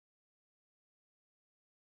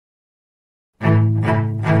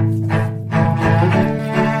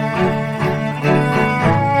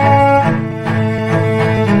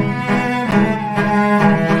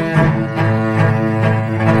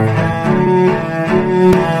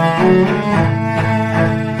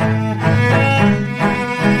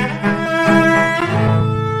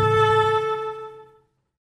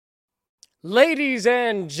Ladies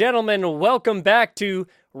and gentlemen, welcome back to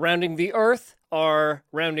Rounding the Earth, our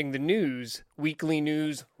Rounding the News weekly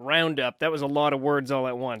news roundup. That was a lot of words all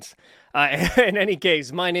at once. In any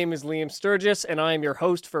case, my name is Liam Sturgis, and I am your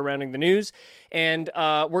host for Rounding the News, and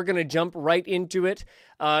we're going to jump right into it.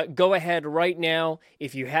 Go ahead right now,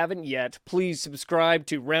 if you haven't yet, please subscribe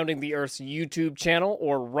to Rounding the Earth's YouTube channel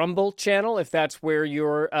or Rumble channel, if that's where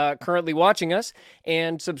you're currently watching us,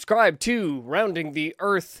 and subscribe to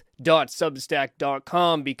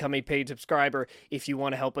roundingtheearth.substack.com. Become a paid subscriber if you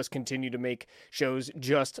want to help us continue to make shows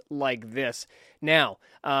just like this. Now,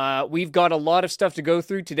 we've got a lot of stuff to go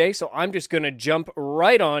through today, so I'm just going to jump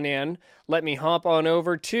right on in. Let me hop on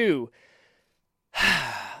over to...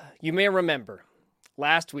 You may remember,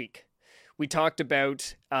 last week, we talked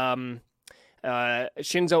about Shinzo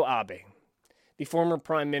Abe, the former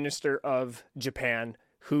prime minister of Japan,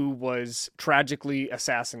 who was tragically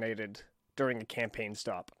assassinated during a campaign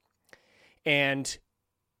stop. And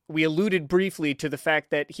we alluded briefly to the fact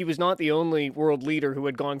that he was not the only world leader who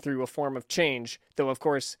had gone through a form of change, though, of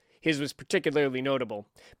course, his was particularly notable.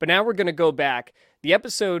 But now we're going to go back. The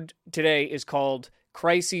episode today is called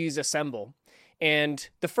Crises Assemble. And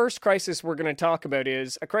the first crisis we're going to talk about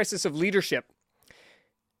is a crisis of leadership.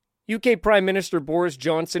 UK Prime Minister Boris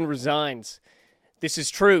Johnson resigns. This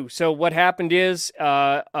is true. So what happened is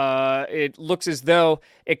it looks as though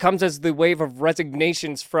it comes as the wave of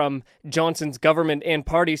resignations from Johnson's government and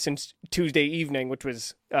party since Tuesday evening, which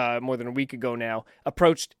was more than a week ago now,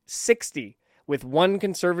 approached 60, with one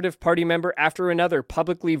Conservative Party member after another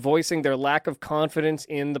publicly voicing their lack of confidence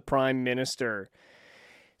in the Prime Minister.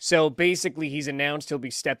 So basically, he's announced he'll be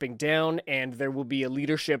stepping down, and there will be a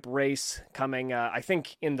leadership race coming, I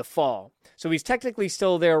think, in the fall. So he's technically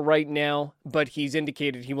still there right now, but he's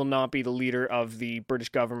indicated he will not be the leader of the British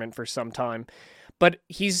government for some time. But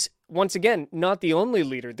he's, once again, not the only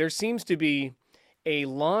leader. There seems to be a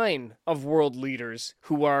line of world leaders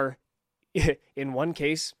who are, in one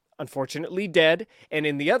case, unfortunately dead, and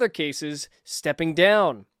in the other cases, stepping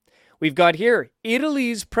down. We've got here,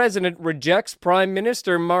 Italy's president rejects Prime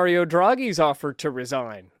Minister Mario Draghi's offer to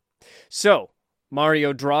resign. So,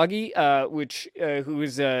 Mario Draghi, who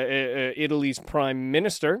is Italy's prime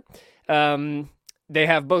minister, they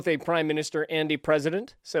have both a prime minister and a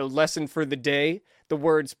president. So, lesson for the day, the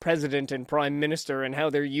words president and prime minister and how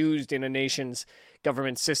they're used in a nation's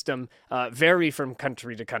government system vary from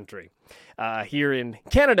country to country. Here in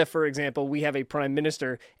Canada, for example, we have a prime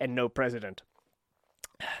minister and no president.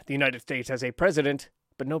 The United States has a president,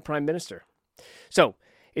 but no prime minister. So,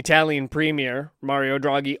 Italian Premier Mario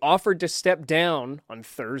Draghi offered to step down on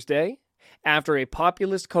Thursday after a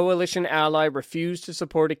populist coalition ally refused to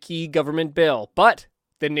support a key government bill. But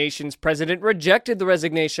the nation's president rejected the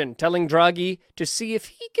resignation, telling Draghi to see if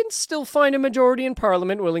he can still find a majority in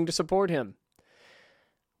parliament willing to support him.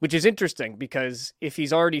 Which is interesting, because if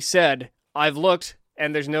he's already said, I've looked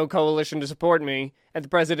and there's no coalition to support me, and the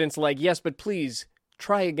president's like, yes, but please,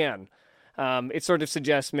 try again. It sort of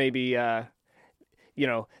suggests maybe, the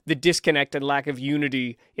disconnect and lack of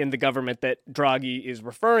unity in the government that Draghi is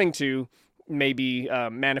referring to, maybe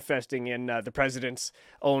manifesting in the president's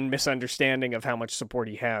own misunderstanding of how much support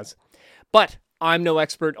he has. But I'm no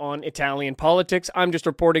expert on Italian politics. I'm just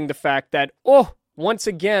reporting the fact that, once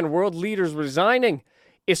again, world leaders resigning.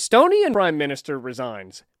 Estonian prime minister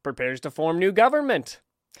resigns, prepares to form new government.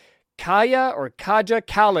 Kaja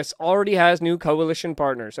Kallas already has new coalition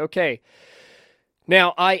partners. Okay.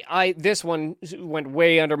 Now, this one went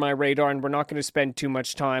way under my radar, and we're not going to spend too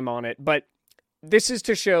much time on it, but this is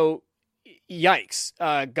to show, yikes,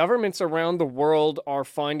 governments around the world are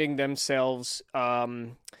finding themselves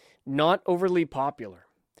not overly popular.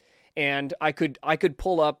 And I could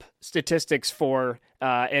pull up statistics for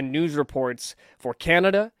and news reports for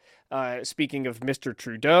Canada, speaking of Mr.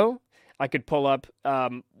 Trudeau. I could pull up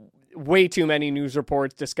way too many news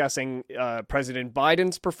reports discussing President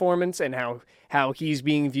Biden's performance and how he's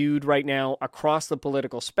being viewed right now across the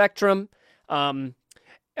political spectrum.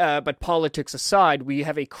 But politics aside, we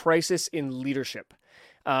have a crisis in leadership,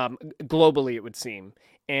 globally, it would seem.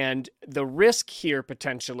 And the risk here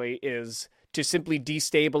potentially is to simply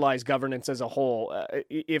destabilize governance as a whole.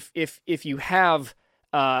 If you have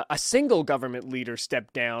a single government leader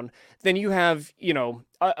step down, then you have, you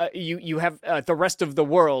have the rest of the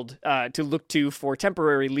world to look to for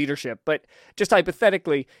temporary leadership. But just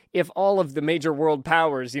hypothetically, if all of the major world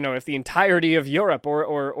powers, if the entirety of Europe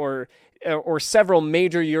or several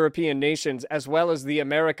major European nations, as well as the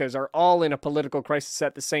Americas, are all in a political crisis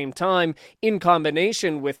at the same time, in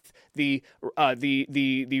combination with the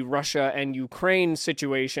Russia and Ukraine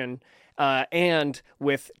situation, and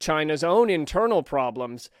with China's own internal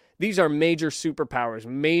problems, These are major superpowers,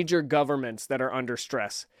 major governments that are under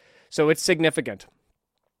stress. So it's significant.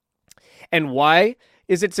 And why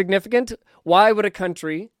is it significant? Why would a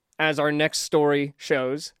country, as our next story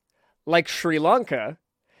shows, like Sri Lanka,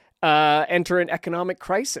 enter an economic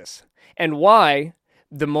crisis? And why,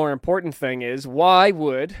 the more important thing is, why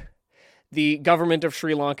would the government of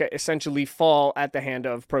Sri Lanka essentially fall at the hand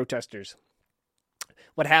of protesters?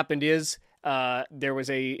 What happened is there was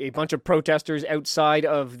a bunch of protesters outside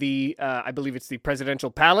of the, I believe it's the presidential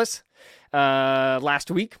palace last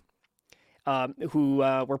week, who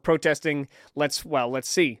were protesting. Let's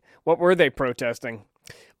see. What were they protesting?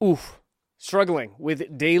 Struggling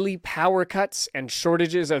with daily power cuts and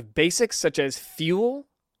shortages of basics such as fuel,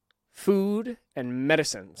 food, and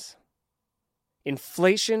medicines.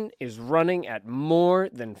 Inflation is running at more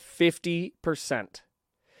than 50%.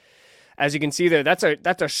 As you can see there, that's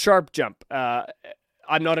a sharp jump.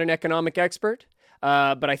 I'm not an economic expert,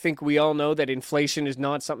 but I think we all know that inflation is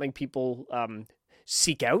not something people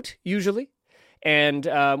seek out usually. And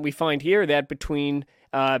we find here that between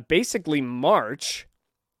basically March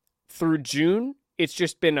through June, it's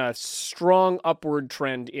just been a strong upward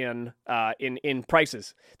trend in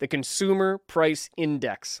prices. The Consumer Price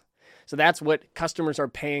Index. So that's what customers are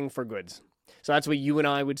paying for goods. So that's what you and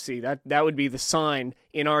I would see. That would be the sign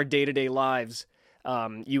in our day-to-day lives,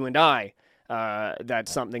 you and I, that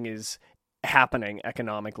something is happening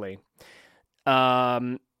economically.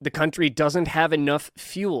 The country doesn't have enough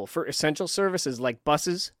fuel for essential services like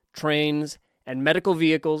buses, trains, and medical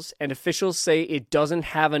vehicles, and officials say it doesn't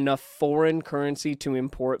have enough foreign currency to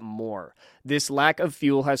import more. This lack of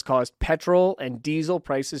fuel has caused petrol and diesel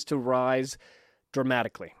prices to rise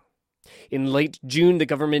dramatically. In late June, the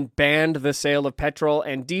government banned the sale of petrol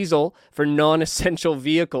and diesel for non-essential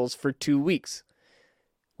vehicles for 2 weeks.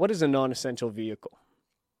 What is a non-essential vehicle?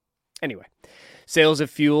 Anyway, sales of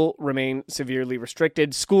fuel remain severely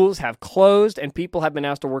restricted. Schools have closed, and people have been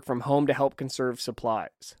asked to work from home to help conserve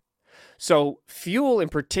supplies. So fuel in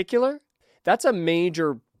particular, that's a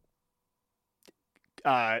major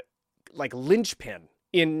linchpin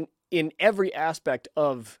in every aspect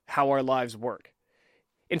of how our lives work.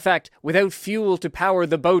 In fact, without fuel to power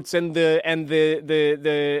the boats and the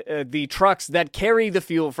trucks that carry the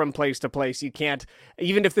fuel from place to place, you can't,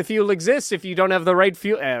 even if the fuel exists, if you don't have the right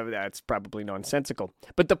fuel, that's probably nonsensical.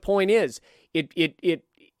 But the point is,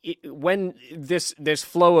 when this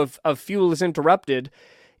flow of fuel is interrupted,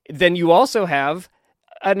 then you also have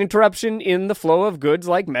an interruption in the flow of goods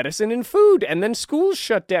like medicine and food, and then schools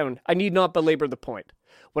shut down. I need not belabor the point.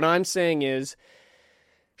 What I'm saying is,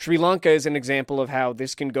 Sri Lanka is an example of how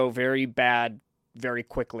this can go very bad very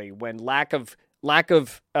quickly when lack of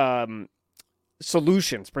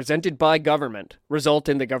solutions presented by government result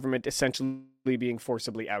in the government essentially being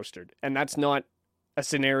forcibly ousted. And that's not a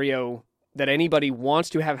scenario that anybody wants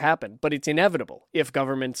to have happen, but it's inevitable if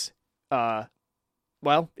governments,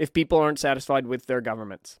 if people aren't satisfied with their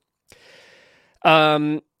governments.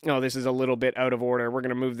 This is a little bit out of order. We're going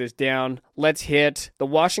to move this down. Let's hit the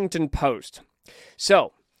Washington Post.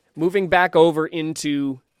 So, moving back over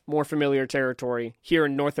into more familiar territory here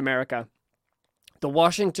in North America, the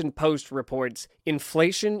Washington Post reports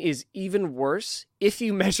inflation is even worse if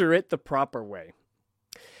you measure it the proper way.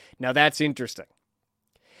 Now that's interesting.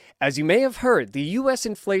 As you may have heard, the U.S.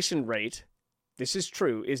 inflation rate, this is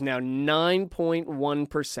true, is now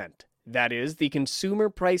 9.1%. That is, the Consumer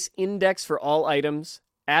Price Index for all items,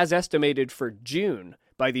 as estimated for June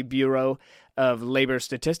by the Bureau of Labor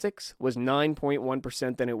Statistics, was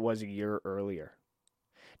 9.1% than it was a year earlier.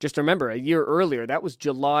 Just remember, a year earlier, that was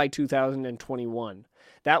July 2021.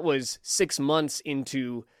 That was 6 months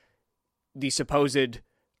into the supposed,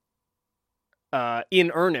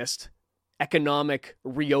 in earnest, economic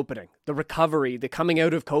reopening, the recovery, the coming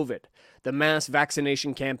out of COVID. The mass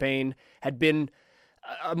vaccination campaign had been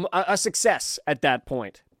a success at that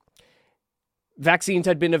point. Vaccines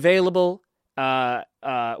had been available,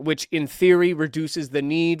 which in theory reduces the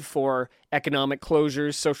need for economic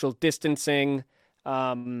closures, social distancing,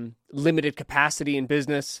 limited capacity in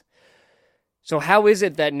business. So how is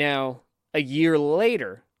it that now, a year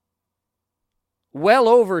later, well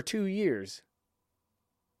over 2 years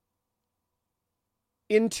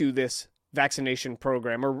into this vaccination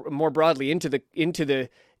program, or more broadly into 3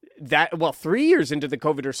 years into the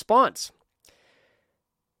COVID response,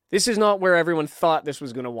 this is not where everyone thought this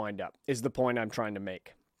was going to wind up, is the point I'm trying to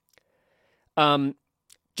make.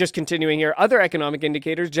 Just continuing here, other economic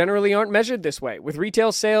indicators generally aren't measured this way. With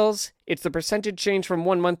retail sales, it's the percentage change from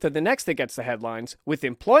 1 month to the next that gets the headlines. With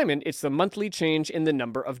employment, it's the monthly change in the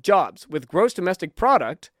number of jobs. With gross domestic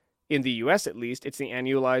product, in the U.S. at least, it's the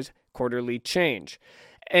annualized quarterly change.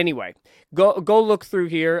 Anyway, go look through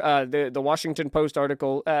here. The Washington Post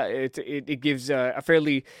article, it gives a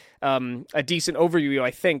fairly a decent overview,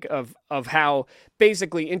 I think, of how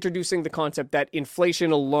basically introducing the concept that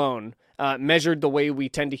inflation alone, measured the way we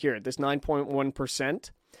tend to hear it, this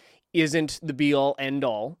 9.1%, isn't the be all end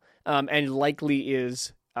all, and likely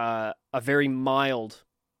is a very mild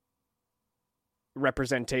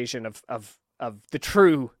representation of the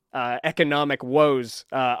true economic woes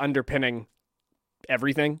underpinning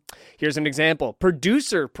everything. Here's an example.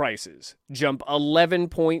 Producer prices jump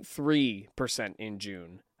 11.3% in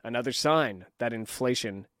June. Another sign that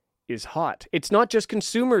inflation is hot. It's not just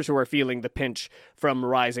consumers who are feeling the pinch from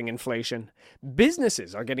rising inflation.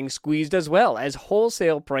 Businesses are getting squeezed as well, as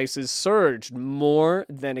wholesale prices surged more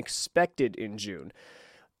than expected in June.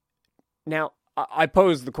 Now, I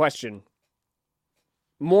pose the question,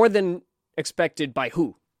 more than expected by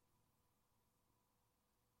who?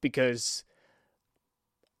 Because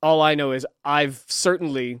all I know is I've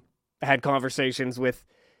certainly had conversations with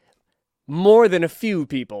more than a few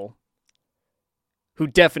people who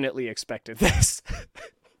definitely expected this.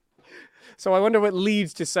 So I wonder what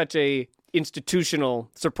leads to such a institutional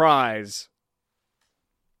surprise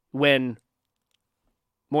when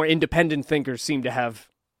more independent thinkers seem to have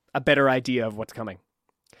a better idea of what's coming.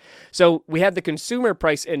 So we had the consumer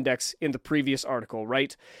price index in the previous article,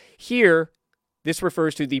 right? Here, this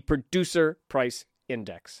refers to the producer price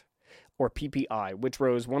index, or PPI, which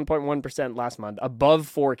rose 1.1% last month, above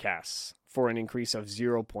forecasts for an increase of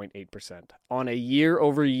 0.8%. On a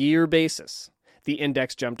year-over-year basis, the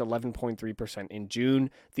index jumped 11.3% in June,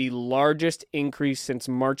 the largest increase since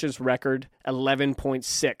March's record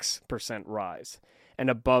 11.6% rise, and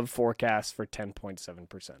above forecasts for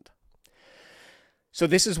 10.7%. So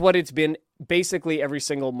this is what it's been basically every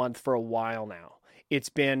single month for a while now. It's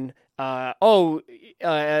been,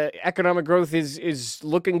 economic growth is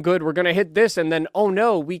looking good. We're going to hit this. And then, oh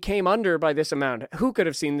no, we came under by this amount. Who could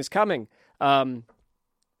have seen this coming?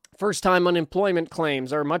 First-time unemployment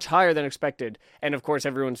claims are much higher than expected. And of course,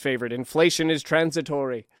 everyone's favorite, inflation is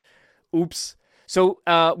transitory. Oops. So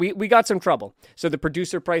we got some trouble. So the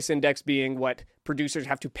producer price index being what producers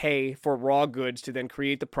have to pay for raw goods to then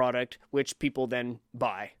create the product, which people then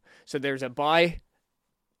buy. So there's a buy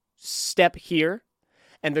step here,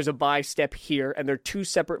 and there's a buy step here, and they're two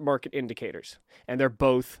separate market indicators, and they're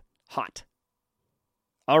both hot.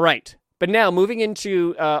 All right. But now moving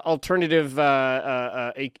into alternative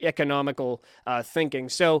economical thinking.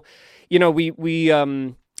 So, we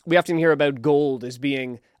often hear about gold as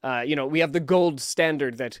being, we have the gold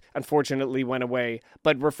standard that unfortunately went away,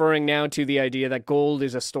 but referring now to the idea that gold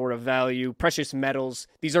is a store of value, precious metals,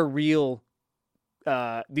 these are real,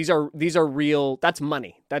 these are real, that's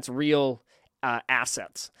money, that's real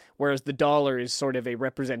assets, whereas the dollar is sort of a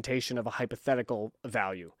representation of a hypothetical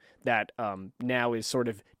value that now is sort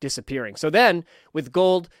of disappearing. So then, with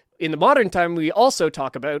gold, in the modern time, we also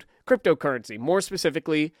talk about cryptocurrency, more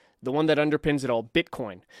specifically, the one that underpins it all,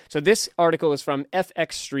 Bitcoin. So this article is from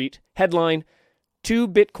FX Street, headline, 2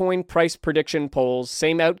 Bitcoin price prediction polls,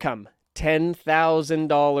 same outcome, $10,000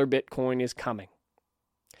 Bitcoin is coming.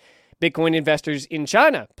 Bitcoin investors in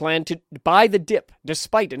China plan to buy the dip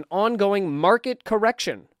despite an ongoing market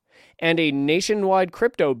correction and a nationwide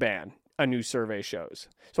crypto ban, a new survey shows.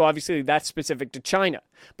 So obviously that's specific to China,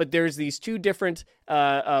 but there's these two different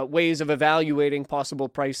ways of evaluating possible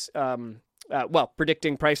price,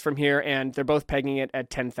 predicting price from here, and they're both pegging it at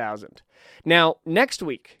 10,000. Now, next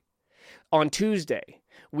week, on Tuesday,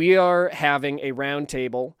 we are having a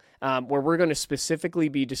roundtable where we're going to specifically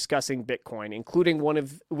be discussing Bitcoin, including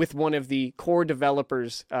with one of the core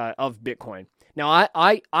developers of Bitcoin. Now,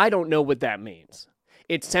 I don't know what that means.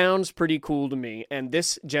 It sounds pretty cool to me, and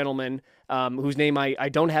this gentleman, whose name I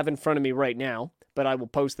don't have in front of me right now, but I will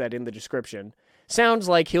post that in the description, sounds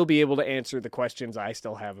like he'll be able to answer the questions I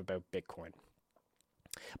still have about Bitcoin.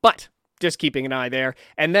 But just keeping an eye there.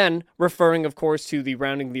 And then, referring, of course, to the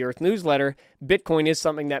Rounding the Earth newsletter, Bitcoin is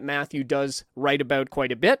something that Matthew does write about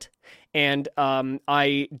quite a bit. And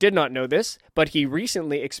I did not know this, but he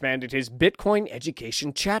recently expanded his Bitcoin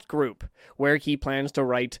education chat group, where he plans to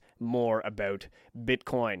write more about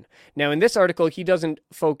Bitcoin. Now, in this article, he doesn't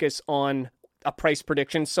focus on a price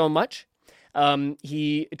prediction so much.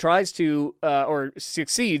 He tries to, or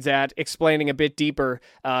succeeds at, explaining a bit deeper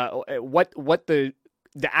what the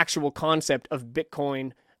actual concept of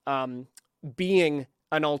Bitcoin being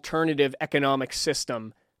an alternative economic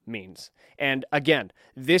system means. And again,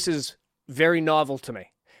 this is very novel to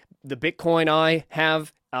me. The Bitcoin I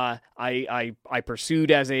have, I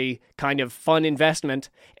pursued as a kind of fun investment,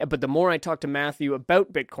 but the more I talk to Matthew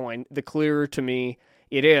about Bitcoin, the clearer to me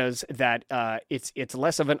it is that it's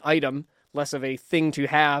less of an item, less of a thing to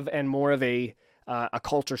have, and more of a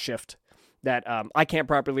culture shift that I can't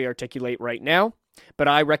properly articulate right now. But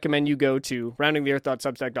I recommend you go to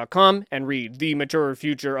roundingtheearth.substack.com and read The Mature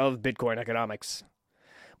Future of Bitcoin Economics.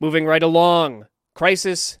 Moving right along,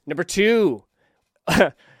 crisis number 2.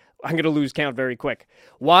 I'm going to lose count very quick.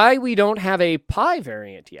 Why we don't have a Pi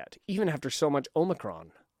variant yet, even after so much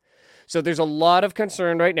Omicron. So there's a lot of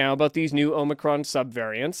concern right now about these new Omicron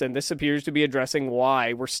subvariants, and this appears to be addressing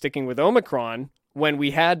why we're sticking with Omicron when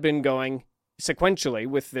we had been going sequentially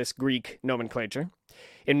with this Greek nomenclature.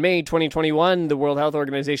 In May 2021, the World Health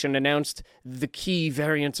Organization announced the key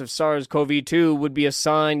variants of SARS-CoV-2 would be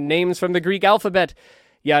assigned names from the Greek alphabet,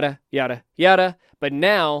 yada, yada, yada. But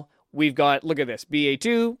now we've got, look at this,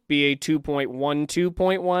 BA2,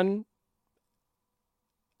 BA2.12.1,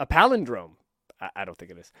 a palindrome. I don't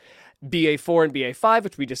think it is. BA4 and BA5,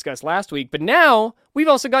 which we discussed last week. But now we've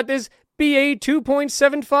also got this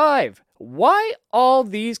BA2.75. Why all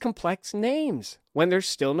these complex names when there's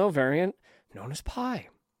still no variant known as Pi?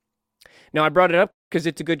 Now, I brought it up because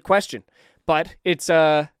it's a good question, but it's,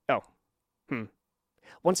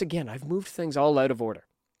 Once again, I've moved things all out of order.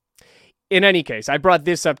 In any case, I brought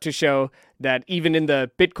this up to show that even in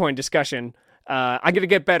the Bitcoin discussion, I'm going to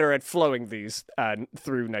get better at flowing these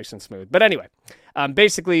through nice and smooth. But anyway,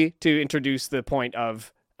 basically to introduce the point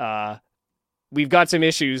of we've got some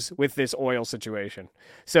issues with this oil situation.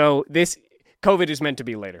 So this COVID is meant to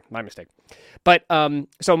be later. My mistake. But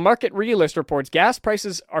so Market Realist reports gas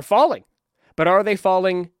prices are falling. But are they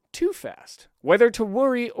falling too fast? Whether to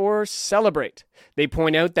worry or celebrate. They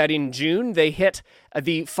point out that in June, they hit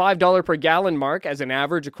the $5 per gallon mark as an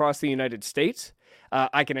average across the United States.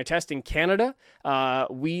 I can attest in Canada,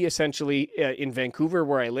 we essentially, in Vancouver,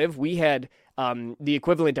 where I live, we had the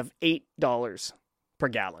equivalent of $8 per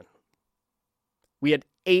gallon. We had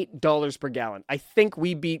 $8 per gallon. I think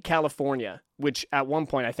we beat California, which at one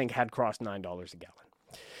point I think had crossed $9 a gallon.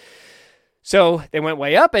 So they went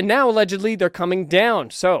way up, and now allegedly they're coming down.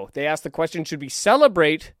 So they asked the question, should we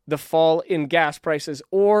celebrate the fall in gas prices,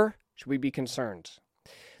 or should we be concerned?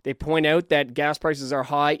 They point out that gas prices are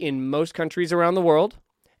high in most countries around the world,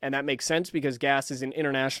 and that makes sense because gas is an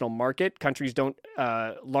international market. Countries don't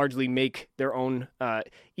largely make their own,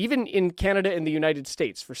 even in Canada and the United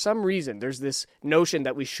States. For some reason, there's this notion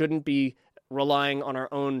that we shouldn't be relying on our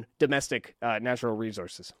own domestic natural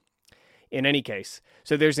resources. In any case,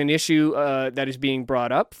 so there's an issue that is being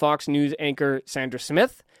brought up. Fox News anchor Sandra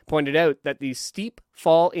Smith pointed out that the steep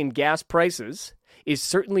fall in gas prices is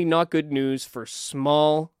certainly not good news for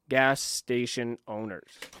small gas station owners.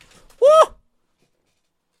 Woo!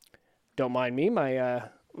 Don't mind me, my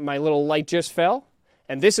little light just fell.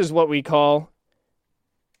 And this is what we call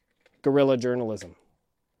guerrilla journalism.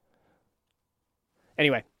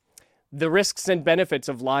 Anyway, the risks and benefits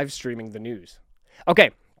of live streaming the news.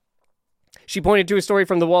 Okay. She pointed to a story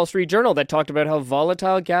from the Wall Street Journal that talked about how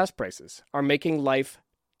volatile gas prices are making life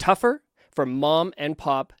tougher for mom and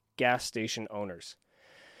pop gas station owners.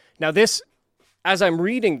 Now this, as I'm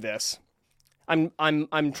reading this, I'm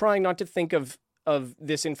trying not to think of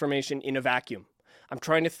this information in a vacuum. I'm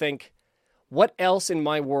trying to think, what else in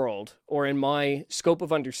my world or in my scope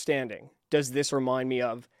of understanding does this remind me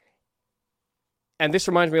of? And this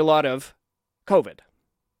reminds me a lot of COVID.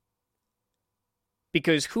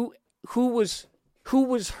 Because who was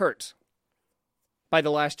hurt by the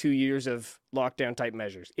last 2 years of lockdown type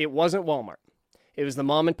measures? It wasn't Walmart. It was the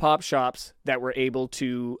mom and pop shops that were able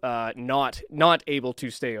to not able to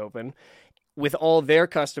stay open, with all their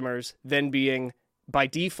customers then being by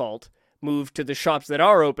default moved to the shops that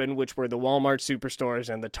are open, which were the Walmart superstores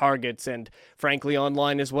and the Targets, and frankly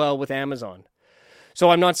online as well with Amazon. So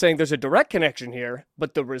I'm not saying there's a direct connection here,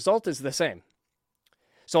 but the result is the same.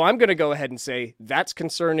 So I'm going to go ahead and say that's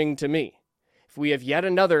concerning to me. If we have yet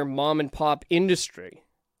another mom and pop industry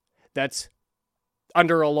that's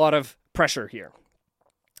under a lot of pressure here.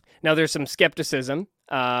 Now there's some skepticism.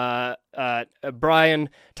 Brian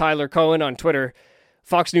Tyler Cohen on Twitter,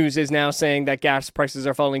 Fox News is now saying that gas prices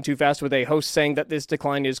are falling too fast, with a host saying that this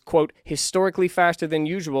decline is, quote, historically faster than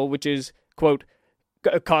usual, which is, quote,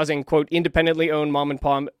 causing, quote, independently owned mom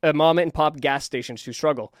and pop gas stations to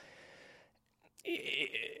struggle.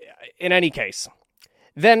 In any case,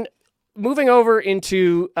 then moving over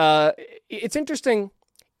into, it's interesting.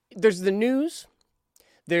 There's the news,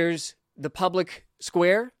 there's the public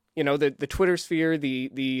square, you know, the Twitter sphere, the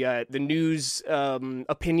news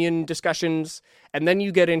opinion discussions, and then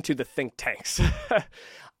you get into the think tanks.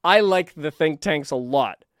 I like the think tanks a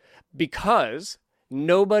lot because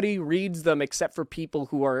nobody reads them except for people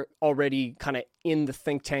who are already kind of in the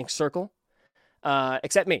think tank circle.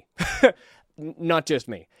 except me. Not just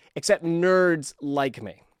me, except nerds like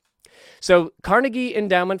me. So Carnegie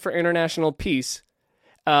Endowment for International Peace,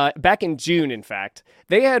 back in June, in fact,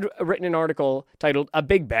 they had written an article titled "A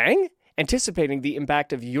Big Bang? Anticipating the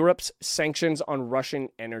Impact of Europe's Sanctions on Russian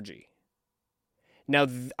Energy." Now,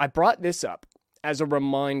 I brought this up as a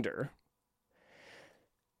reminder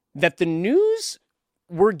that the news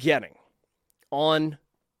we're getting on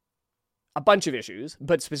a bunch of issues,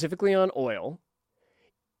 but specifically on oil,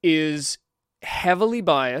 is heavily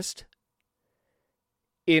biased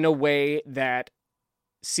in a way that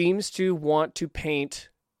seems to want to paint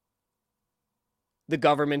the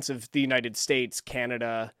governments of the United States,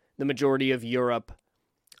 Canada, the majority of Europe,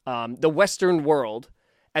 the Western world,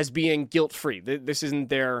 as being guilt-free. This isn't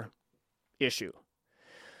their issue.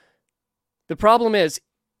 The problem is,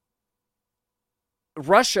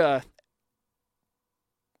 Russia,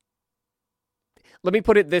 let me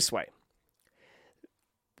put it this way.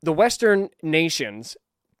 The Western nations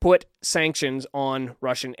put sanctions on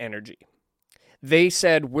Russian energy. They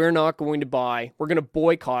said, we're going to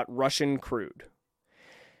boycott Russian crude.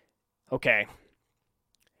 Okay.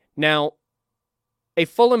 Now, a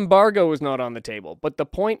full embargo is not on the table, but the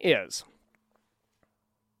point is,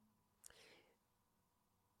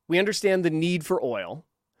 we understand the need for oil,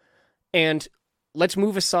 and let's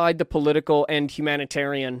move aside the political and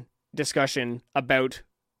humanitarian discussion about,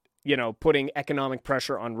 putting economic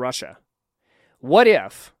pressure on Russia. What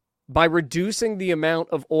if, by reducing the amount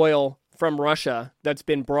of oil from Russia that's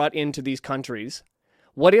been brought into these countries,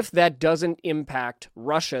 what if that doesn't impact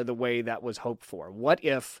Russia the way that was hoped for? What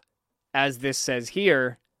if, as this says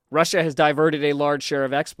here, Russia has diverted a large share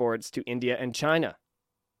of exports to India and China,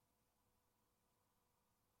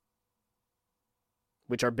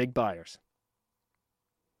 which are big buyers?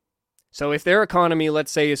 So if their economy,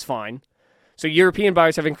 let's say, is fine, so European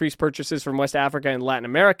buyers have increased purchases from West Africa and Latin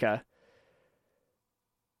America,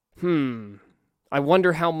 I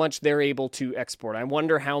wonder how much they're able to export. I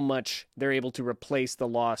wonder how much they're able to replace the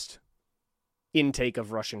lost intake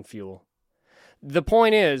of Russian fuel. The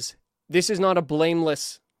point is, this is not a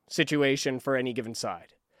blameless situation for any given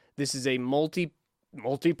side. This is a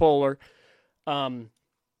multipolar,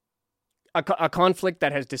 a conflict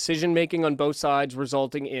that has decision-making on both sides,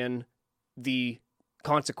 resulting in the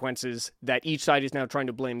consequences that each side is now trying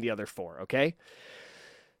to blame the other for, okay?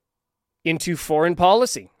 Into foreign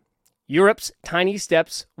policy. Europe's tiny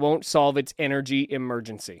steps won't solve its energy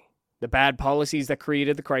emergency. The bad policies that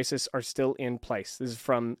created the crisis are still in place. This is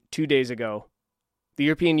from 2 days ago. The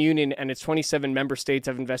European Union and its 27 member states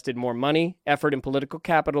have invested more money, effort, and political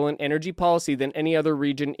capital in energy policy than any other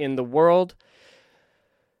region in the world.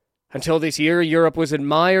 Until this year, Europe was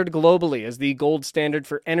admired globally as the gold standard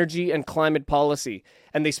for energy and climate policy,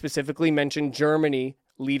 and they specifically mentioned Germany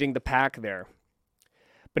leading the pack there.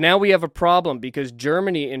 But now we have a problem because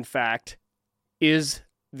Germany, in fact, is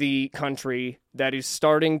the country that is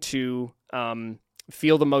starting to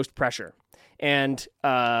feel the most pressure. And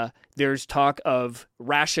there's talk of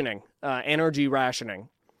rationing, energy rationing.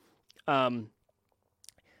 And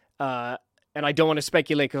I don't want to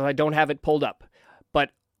speculate because I don't have it pulled up.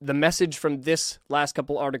 But the message from this last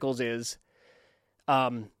couple articles is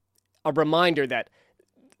a reminder that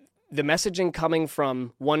the messaging coming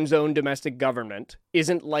from one's own domestic government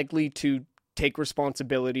isn't likely to take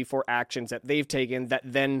responsibility for actions that they've taken that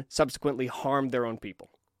then subsequently harm their own people.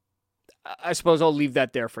 I suppose I'll leave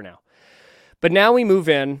that there for now. But now we move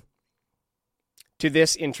in to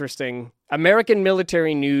this interesting American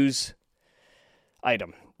military news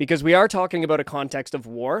item, because we are talking about a context of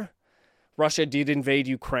war. Russia did invade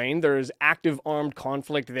Ukraine. There is active armed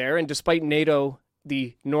conflict there. And despite NATO,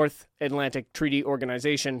 the North Atlantic Treaty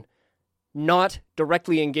Organization, not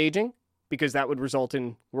directly engaging, because that would result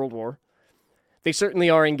in World War, they certainly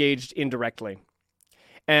are engaged indirectly.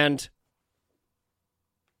 And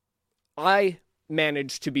I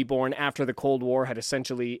managed to be born after the Cold War had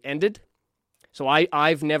essentially ended. So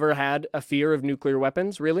I've never had a fear of nuclear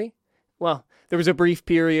weapons, really. Well, there was a brief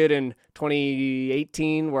period in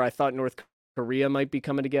 2018 where I thought North Korea might be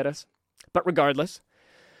coming to get us. But regardless,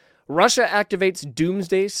 Russia activates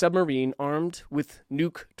doomsday submarine armed with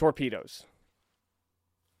nuke torpedoes.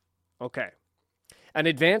 Okay. An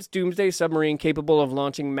advanced doomsday submarine capable of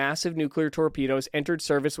launching massive nuclear torpedoes entered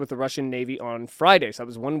service with the Russian Navy on Friday. So that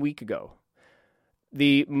was 1 week ago.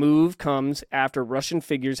 The move comes after Russian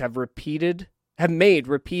figures have made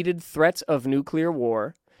repeated threats of nuclear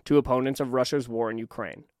war to opponents of Russia's war in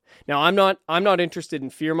Ukraine. Now, I'm not interested in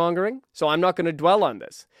fear-mongering, so I'm not going to dwell on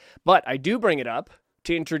this. But I do bring it up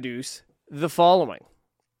to introduce the following.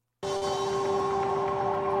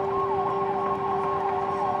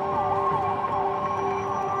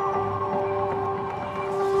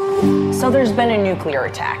 So there's been a nuclear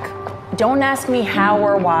attack. Don't ask me how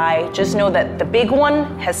or why, just know that the big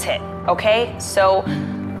one has hit, okay? So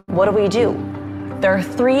what do? There are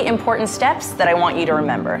 3 important steps that I want you to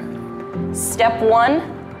remember. Step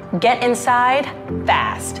 1, get inside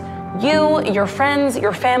fast. You, your friends,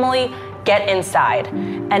 your family, get inside.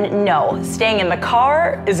 And no, staying in the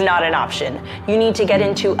car is not an option. You need to get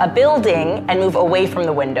into a building and move away from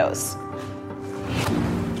the windows.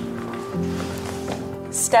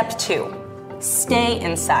 Step 2, stay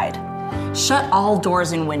inside. Shut all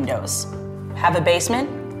doors and windows. Have a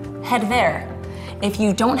basement? Head there. If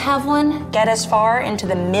you don't have one, get as far into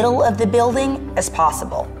the middle of the building as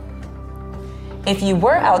possible. If you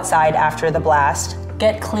were outside after the blast,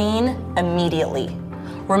 get clean immediately.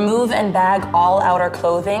 Remove and bag all outer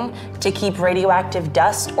clothing to keep radioactive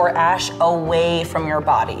dust or ash away from your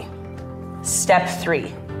body. Step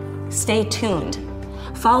 3, stay tuned.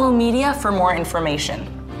 Follow media for more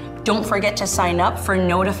information. Don't forget to sign up for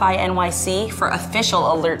Notify NYC for official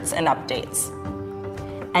alerts and updates.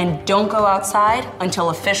 And don't go outside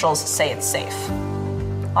until officials say it's safe.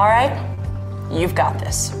 All right? You've got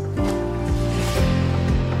this.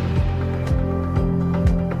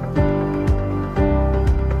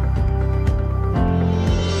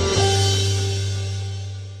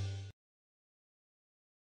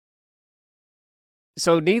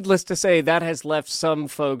 So needless to say, that has left some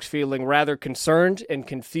folks feeling rather concerned and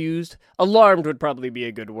confused. Alarmed would probably be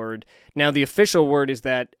a good word. Now, the official word is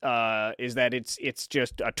that it's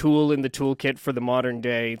just a tool in the toolkit for the modern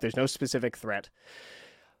day. There's no specific threat.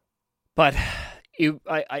 But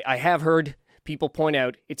I have heard people point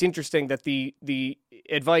out, it's interesting that the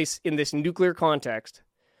advice in this nuclear context,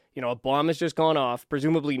 a bomb has just gone off,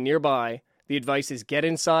 presumably nearby. The advice is get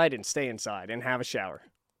inside and stay inside and have a shower.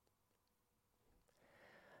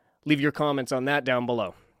 Leave your comments on that down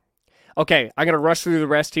below. Okay, I'm going to rush through the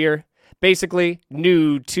rest here. Basically,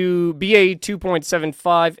 new to BA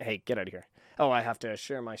 2.75. Hey, get out of here. Oh, I have to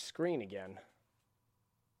share my screen again.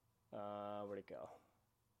 Where'd it go?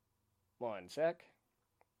 One sec.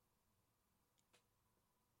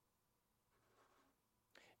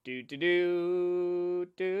 Do.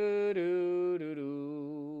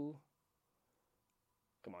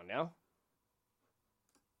 Come on now.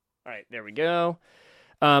 All right, there we go.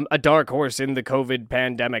 A dark horse in the COVID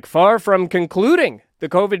pandemic. Far from concluding, the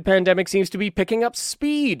COVID pandemic seems to be picking up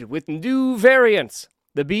speed with new variants.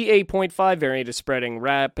 The BA.5 variant is spreading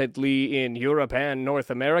rapidly in Europe and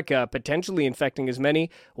North America, potentially infecting as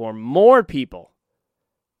many or more people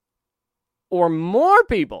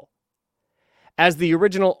as the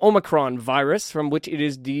original Omicron virus from which it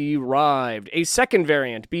is derived. A second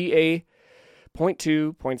variant,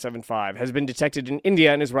 BA.2.75, has been detected in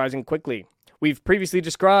India and is rising quickly. We've previously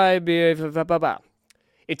described...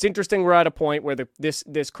 It's interesting we're at a point where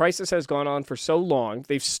this crisis has gone on for so long,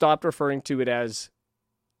 they've stopped referring to it as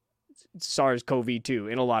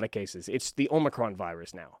SARS-CoV-2 in a lot of cases. It's the Omicron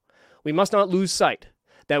virus now. We must not lose sight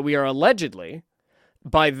that we are allegedly,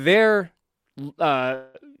 by their,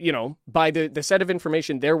 by the set of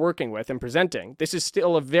information they're working with and presenting, this is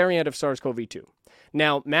still a variant of SARS-CoV-2.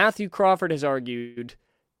 Now, Matthew Crawford has argued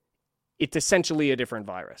it's essentially a different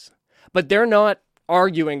virus. But they're not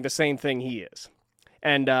arguing the same thing he is.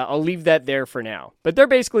 And I'll leave that there for now. But they're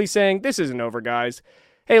basically saying, this isn't over, guys.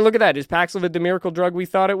 Hey, look at that. Is Paxlovid the miracle drug we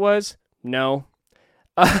thought it was? No.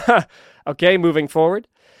 Okay, moving forward.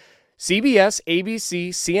 CBS, ABC,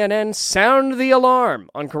 CNN sound the alarm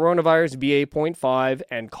on coronavirus BA.5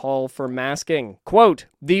 and call for masking. Quote,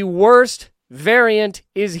 the worst variant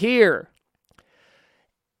is here.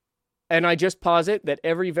 And I just posit that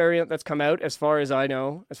every variant that's come out, as far as I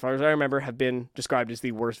know, as far as I remember, have been described as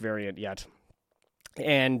the worst variant yet.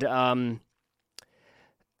 And I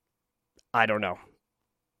don't know.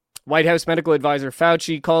 White House medical advisor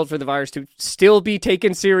Fauci called for the virus to still be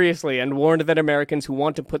taken seriously and warned that Americans who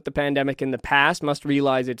want to put the pandemic in the past must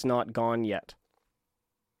realize it's not gone yet.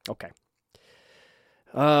 Okay.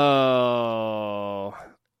 Oh...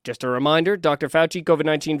 Just a reminder, Dr. Fauci,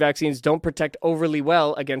 COVID-19 vaccines don't protect overly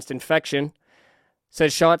well against infection.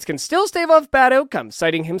 Says shots can still stave off bad outcomes,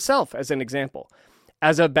 citing himself as an example.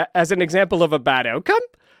 As an example of a bad outcome?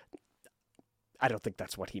 I don't think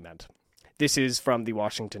that's what he meant. This is from the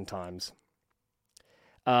Washington Times.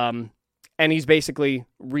 And he's basically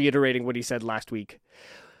reiterating what he said last week.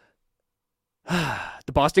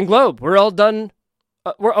 The Boston Globe, we're all done.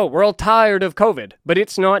 We're all tired of COVID, but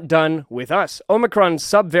it's not done with us. Omicron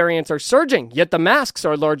subvariants are surging, yet the masks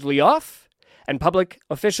are largely off, and public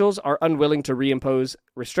officials are unwilling to reimpose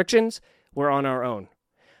restrictions. We're on our own.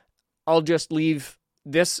 I'll just leave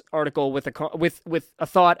this article with a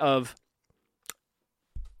thought of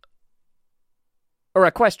or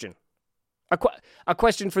a question. A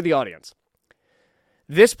question for the audience.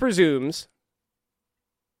 This presumes,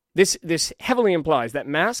 this heavily implies that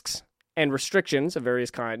masks and restrictions of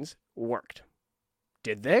various kinds worked.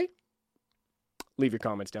 Did they? Leave your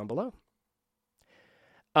comments down below.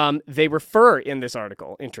 They refer in this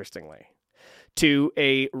article, interestingly, to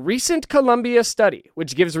a recent Columbia study,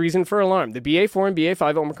 which gives reason for alarm. The BA4 and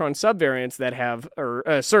BA5 Omicron subvariants that have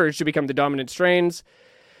surged to become the dominant strains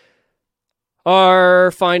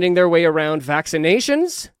are finding their way around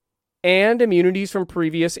vaccinations and immunities from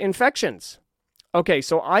previous infections. Okay,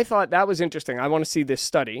 so I thought that was interesting. I want to see this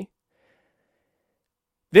study.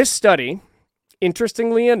 This study,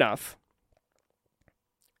 interestingly enough,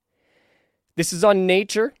 this is on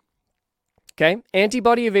Nature. Okay,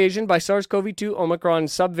 antibody evasion by SARS-CoV-2 Omicron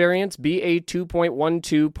subvariants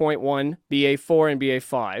BA2.12.1, BA4, and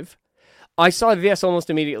BA5. I saw this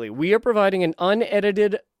almost immediately. We are providing an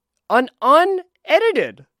unedited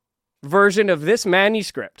version of this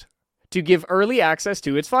manuscript to give early access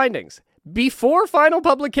to its findings. Before final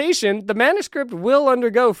publication, the manuscript will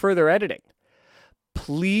undergo further editing.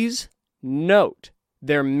 Please note,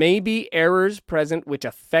 there may be errors present which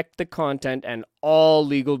affect the content, and all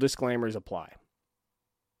legal disclaimers apply.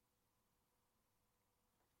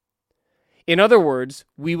 In other words,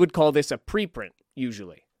 we would call this a preprint,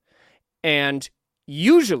 usually. And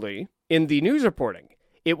usually, in the news reporting,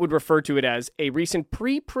 it would refer to it as a recent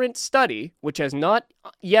preprint study which has not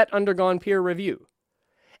yet undergone peer review.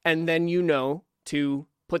 And then you know to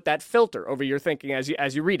put that filter over your thinking as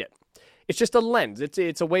you read it. It's just a lens.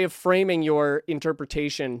 It's a way of framing your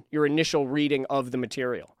interpretation, your initial reading of the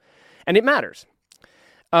material. And it matters.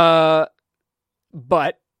 But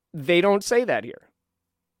they don't say that here.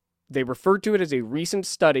 They refer to it as a recent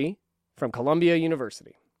study from Columbia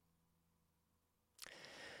University.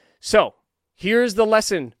 So, here's the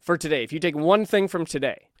lesson for today. If you take one thing from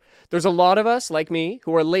today, there's a lot of us, like me,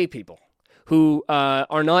 who are lay people, who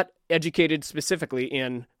are not educated specifically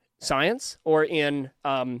in science or in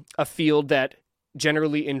a field that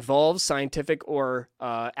generally involves scientific or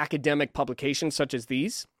academic publications such as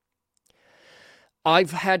these.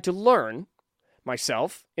 I've had to learn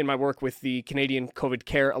myself in my work with the Canadian COVID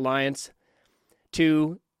Care Alliance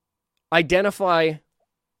to identify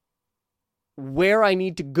where I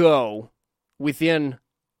need to go within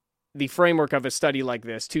the framework of a study like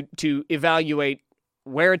this to evaluate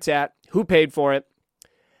where it's at, who paid for it,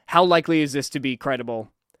 how likely is this to be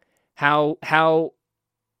credible, how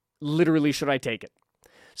literally should I take it?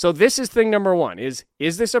 So this is thing number one, is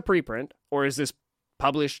this a preprint or is this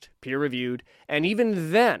published, peer-reviewed? And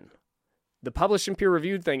even then, the published and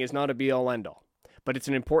peer-reviewed thing is not a be-all, end-all, but it's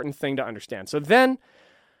an important thing to understand. So then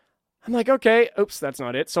I'm like, okay, oops, that's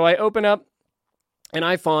not it. So I open up and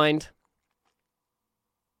I find,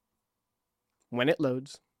 when it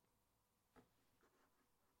loads,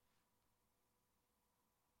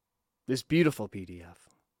 this beautiful PDF.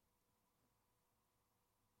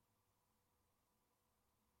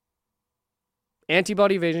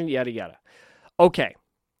 Antibody evasion, yada, yada. Okay.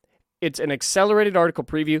 It's an accelerated article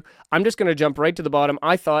preview. I'm just going to jump right to the bottom.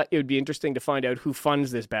 I thought it would be interesting to find out who funds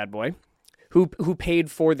this bad boy, who paid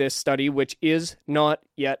for this study, which is not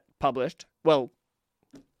yet published. Well,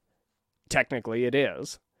 technically it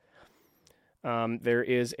is. There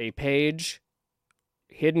is a page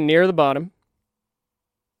hidden near the bottom.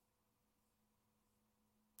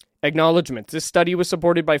 Acknowledgements. This study was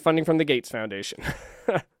supported by funding from the Gates Foundation.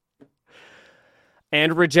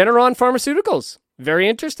 And Regeneron Pharmaceuticals. Very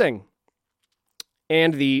interesting.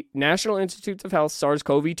 And the National Institutes of Health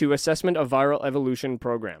SARS-CoV-2 Assessment of Viral Evolution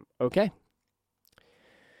Program. Okay.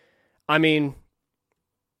 I mean,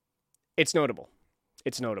 it's notable.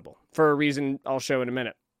 It's notable. For a reason I'll show in a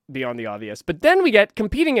minute, beyond the obvious. But then we get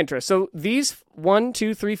competing interests. So these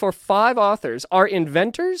 5 authors are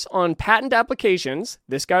inventors on patent applications.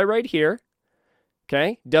 This guy right here.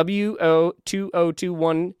 Okay,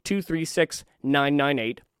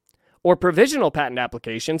 WO2021236998, or provisional patent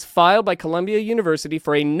applications filed by Columbia University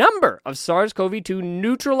for a number of SARS-CoV-2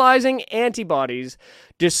 neutralizing antibodies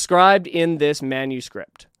described in this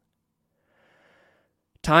manuscript.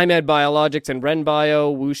 TimeEd Biologics and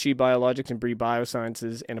RenBio, WuXi Biologics and Brii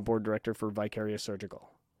Biosciences, and a board director for Vicarious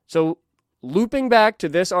Surgical. So, looping back to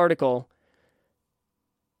this article,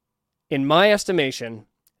 in my estimation,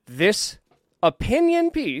 this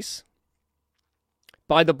opinion piece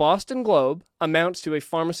by the Boston Globe amounts to a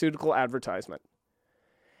pharmaceutical advertisement.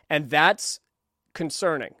 And that's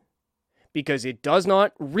concerning because it does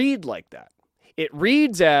not read like that. It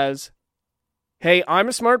reads as, hey, I'm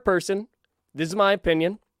a smart person. This is my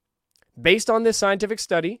opinion. Based on this scientific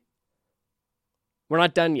study, we're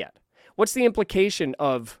not done yet. What's the implication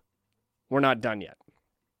of we're not done yet?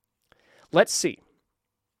 Let's see.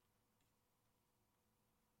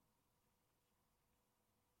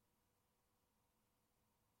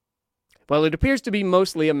 Well, it appears to be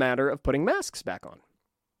mostly a matter of putting masks back on.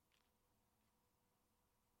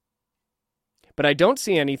 But I don't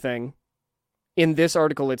see anything in this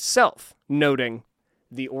article itself noting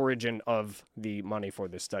the origin of the money for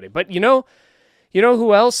this study. But you know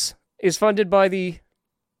who else is funded by the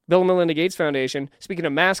Bill and Melinda Gates Foundation? Speaking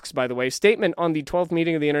of masks, by the way, statement on the 12th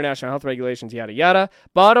meeting of the International Health Regulations, yada, yada.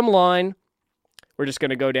 Bottom line, we're just going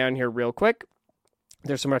to go down here real quick.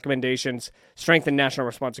 There's some recommendations. Strengthen national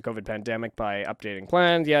response to COVID pandemic by updating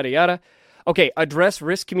plans, yada, yada. Okay, address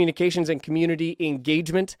risk communications and community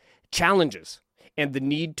engagement challenges and the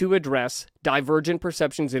need to address divergent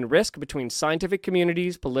perceptions in risk between scientific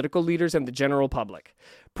communities, political leaders, and the general public.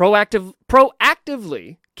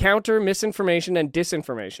 Proactively counter misinformation and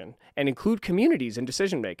disinformation and include communities in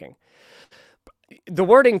decision-making. The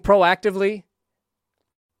wording proactively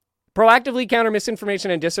counter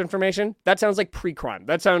misinformation and disinformation, that sounds like pre-crime.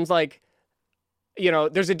 That sounds like,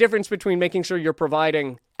 there's a difference between making sure you're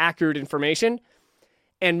providing accurate information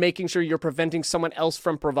and making sure you're preventing someone else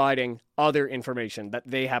from providing other information that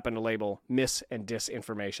they happen to label mis and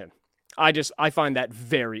disinformation. I find that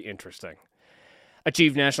very interesting.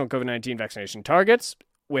 Achieve national COVID-19 vaccination targets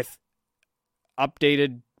with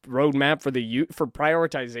updated roadmap for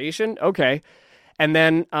prioritization. Okay. And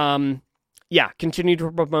then, continue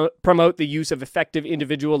to promote the use of effective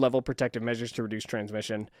individual level protective measures to reduce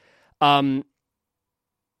transmission.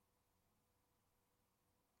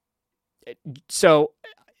 So,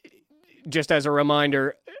 just as a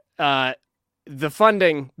reminder, the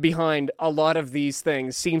funding behind a lot of these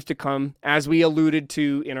things seems to come, as we alluded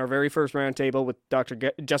to in our very first roundtable with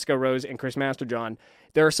Dr. Jessica Rose and Chris Masterjohn.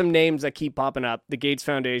 There are some names that keep popping up. The Gates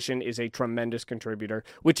Foundation is a tremendous contributor,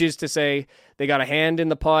 which is to say they got a hand in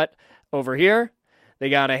the pot over here. They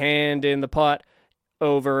got a hand in the pot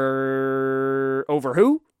over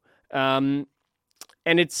who? And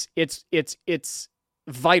it's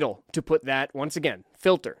vital to put that, once again,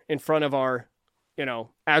 filter in front of our,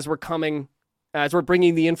 as we're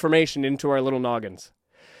bringing the information into our little noggins.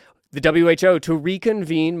 The WHO to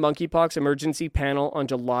reconvene monkeypox emergency panel on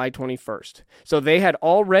July 21st. So they had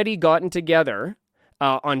already gotten together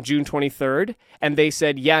on June 23rd, and they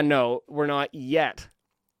said, no, we're not yet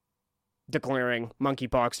declaring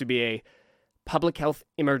monkeypox to be a public health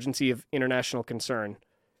emergency of international concern.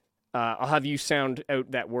 I'll have you sound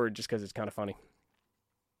out that word just because it's kind of funny.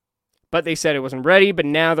 But they said it wasn't ready, but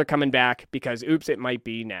now they're coming back because, oops, it might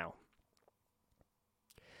be now.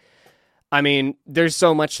 I mean, there's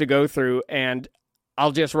so much to go through, and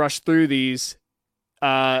I'll just rush through these.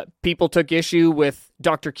 People took issue with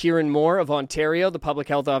Dr. Kieran Moore of Ontario, the public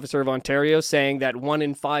health officer of Ontario, saying that 1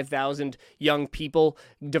 in 5,000 young people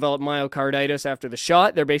develop myocarditis after the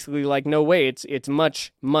shot. They're basically like, no way, it's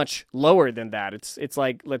much, much lower than that. It's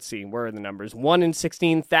like, let's see, where are the numbers? 1 in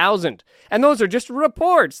 16,000. And those are just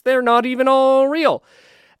reports. They're not even all real.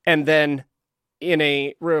 And then in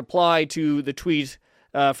a reply to the tweet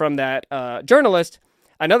from that journalist,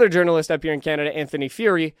 another journalist up here in Canada, Anthony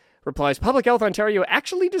Fury, replies, Public Health Ontario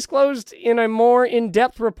actually disclosed in a more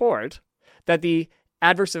in-depth report that the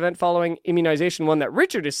adverse event following immunization, one that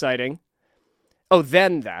Richard is citing, as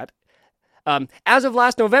of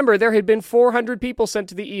last November, there had been 400 people sent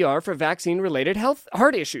to the ER for vaccine-related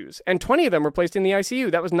heart issues, and 20 of them were placed in the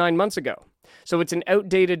ICU. That was 9 months ago. So it's an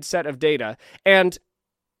outdated set of data. And,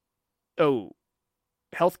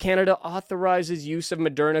 Health Canada authorizes use of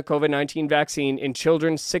Moderna COVID-19 vaccine in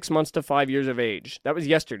children 6 months to 5 years of age. That was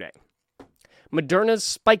yesterday. Moderna's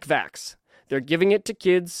Spikevax. They're giving it to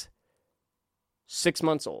kids 6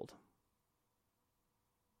 months old.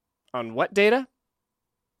 On what data?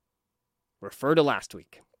 Refer to last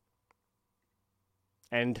week.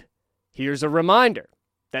 And here's a reminder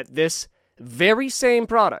that this very same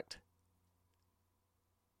product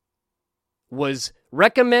was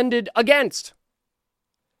recommended against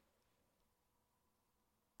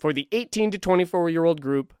for the 18 to 24-year-old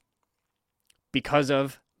group because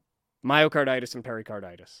of myocarditis and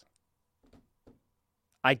pericarditis.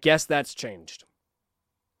 I guess that's changed.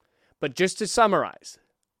 But just to summarize,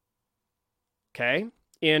 okay,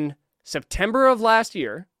 in September of last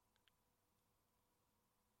year,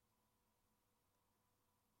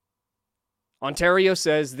 Ontario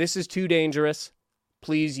says this is too dangerous.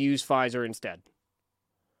 Please use Pfizer instead.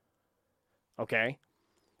 Okay?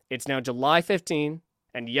 It's now July 15,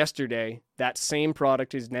 and yesterday, that same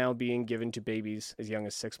product is now being given to babies as young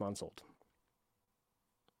as 6 months old.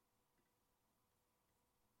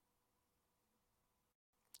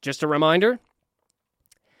 Just a reminder,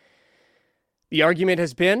 the argument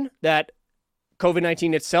has been that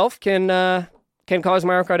COVID-19 itself can cause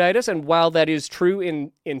myocarditis, and while that is true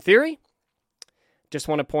in theory, just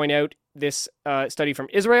want to point out this study from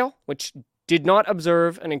Israel, which did not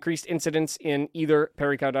observe an increased incidence in either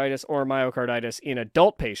pericarditis or myocarditis in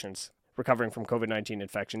adult patients recovering from COVID-19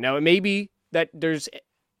 infection. Now, it may be that there's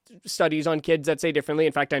studies on kids that say differently.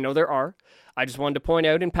 In fact, I know there are. I just wanted to point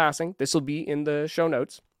out in passing, this will be in the show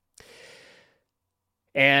notes.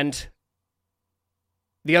 And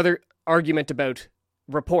the other argument about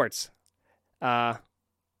reports, I'm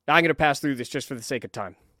going to pass through this just for the sake of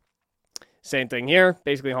time. Same thing here.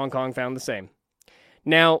 Basically, Hong Kong found the same.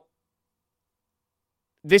 Now,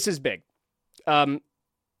 this is big.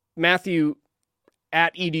 Matthew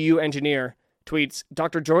at EDU Engineer tweets,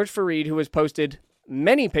 Dr. George Fareed, who has posted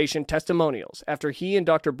many patient testimonials after he and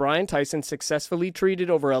Dr. Brian Tyson successfully treated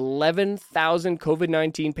over 11,000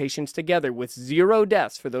 COVID-19 patients together with 0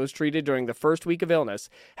 deaths for those treated during the first week of illness,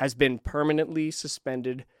 has been permanently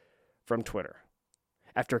suspended from Twitter.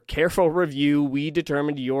 After careful review, we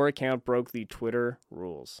determined your account broke the Twitter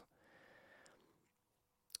rules.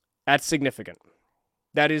 That's significant.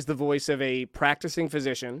 That is the voice of a practicing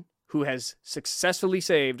physician who has successfully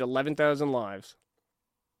saved 11,000 lives.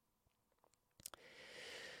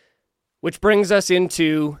 Which brings us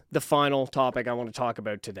into the final topic I want to talk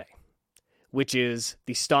about today, which is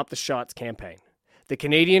the Stop the Shots campaign. The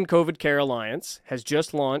Canadian COVID Care Alliance has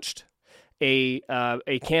just launched a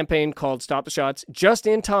campaign called Stop the Shots just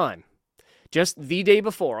in time, just the day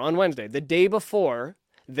before, on Wednesday, the day before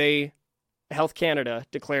Health Canada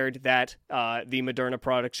declared that the Moderna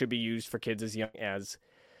product should be used for kids as young as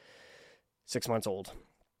 6 months old.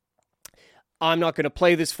 I'm not going to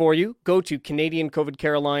play this for you. Go to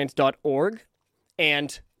CanadianCOVIDCareAlliance.org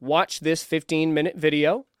and watch this 15-minute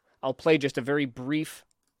video. I'll play just a very brief...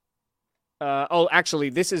 actually,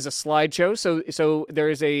 this is a slideshow, so there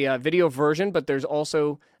is a video version, but there's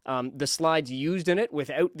also the slides used in it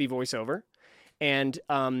without the voiceover. And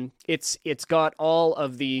it's got all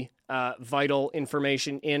of the vital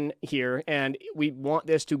information in here, and we want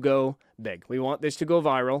this to go big. We want this to go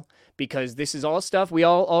viral because this is all stuff we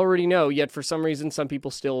all already know, yet for some reason some people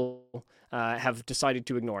still have decided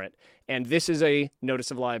to ignore it. And this is a notice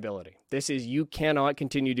of liability. This is, you cannot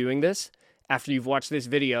continue doing this. After you've watched this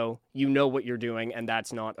video, you know what you're doing, and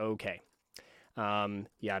that's not okay.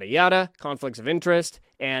 Yada, yada, conflicts of interest.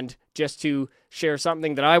 And just to share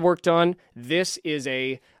something that I worked on, this is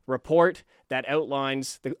a report that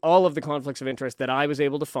outlines all of the conflicts of interest that I was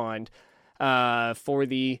able to find for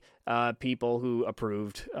the people who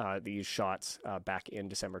approved these shots back in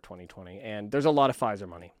December 2020. And there's a lot of Pfizer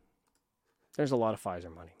money.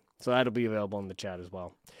 So that'll be available in the chat as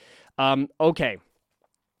well. Okay.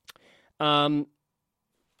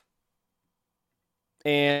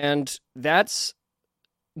 And that's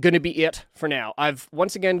going to be it for now. I've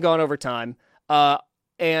once again gone over time.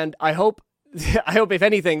 And I hope if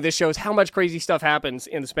anything, this shows how much crazy stuff happens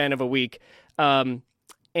in the span of a week.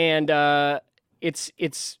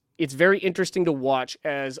 It's very interesting to watch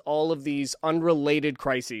as all of these unrelated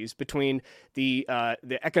crises between the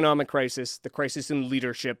economic crisis, the crisis in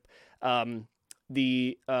leadership,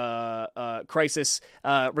 the crisis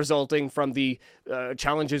resulting from the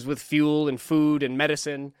challenges with fuel and food and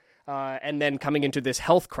medicine, and then coming into this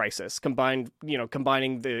health crisis, combining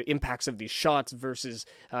the impacts of these shots versus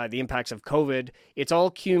the impacts of COVID. It's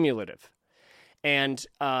all cumulative. And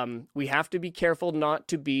we have to be careful not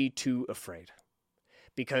to be too afraid,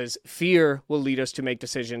 because fear will lead us to make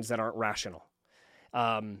decisions that aren't rational.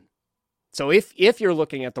 So if you're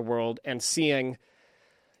looking at the world and seeing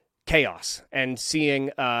chaos and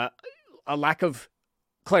seeing a lack of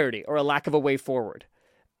clarity or a lack of a way forward,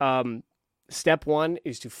 step one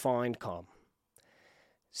is to find calm.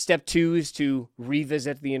 Step two is to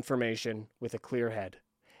revisit the information with a clear head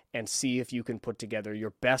and see if you can put together your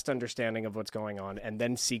best understanding of what's going on and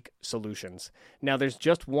then seek solutions. Now, there's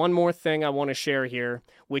just one more thing I want to share here,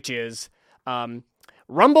 which is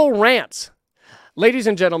Rumble Rants. Ladies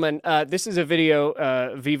and gentlemen, this is a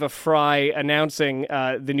video, Viva Fry announcing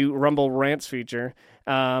the new Rumble Rants feature,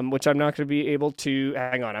 which I'm not going to be able to...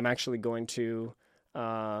 Hang on, I'm actually going to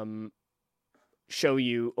show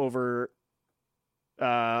you over...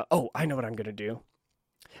 I know what I'm going to do.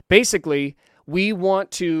 Basically, we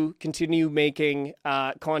want to continue making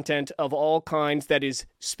content of all kinds that is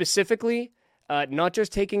specifically not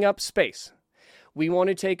just taking up space. We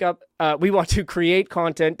want to create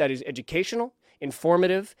content that is educational,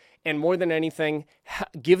 informative, and more than anything,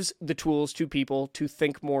 gives the tools to people to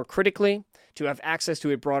think more critically, to have access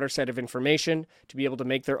to a broader set of information, to be able to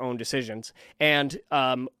make their own decisions. And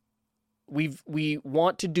we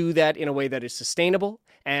want to do that in a way that is sustainable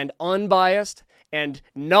and unbiased and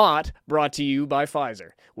not brought to you by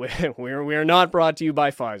Pfizer. We're not brought to you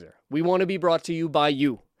by Pfizer. We want to be brought to you by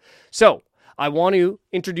you. So I want to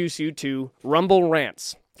introduce you to Rumble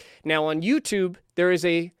Rants. Now on YouTube, there is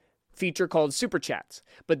a feature called Super Chats,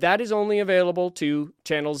 but that is only available to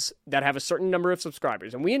channels that have a certain number of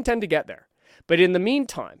subscribers, and we intend to get there. But in the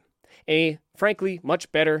meantime, a frankly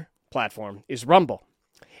much better platform is Rumble.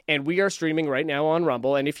 And we are streaming right now on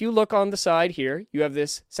Rumble. And if you look on the side here, you have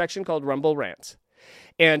this section called Rumble Rants.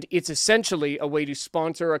 And it's essentially a way to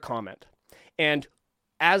sponsor a comment. And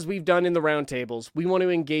as we've done in the roundtables, we want to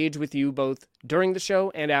engage with you both during the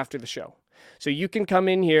show and after the show. So you can come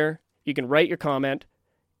in here, you can write your comment,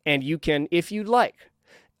 and you can, if you'd like,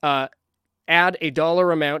 add a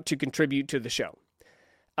dollar amount to contribute to the show.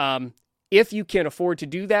 If you can afford to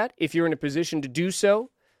do that, if you're in a position to do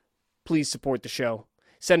so, please support the show.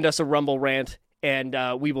 Send us a Rumble rant, and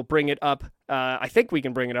we will bring it up. I think we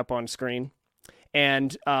can bring it up on screen.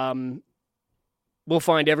 And we'll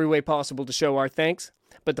find every way possible to show our thanks.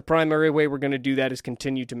 But the primary way we're going to do that is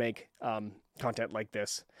continue to make content like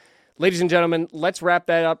this. Ladies and gentlemen, let's wrap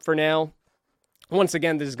that up for now. Once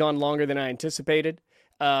again, this has gone longer than I anticipated.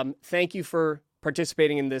 Thank you for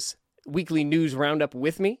participating in this weekly news roundup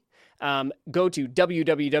with me. Go to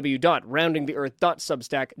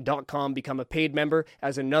www.roundingtheearth.substack.com, become a paid member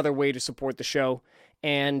as another way to support the show.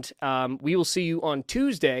 And we will see you on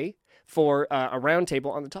Tuesday for a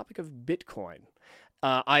roundtable on the topic of Bitcoin.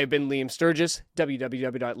 I have been Liam Sturgis,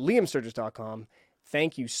 www.liamsturgis.com.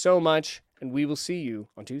 Thank you so much, and we will see you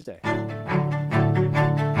on Tuesday.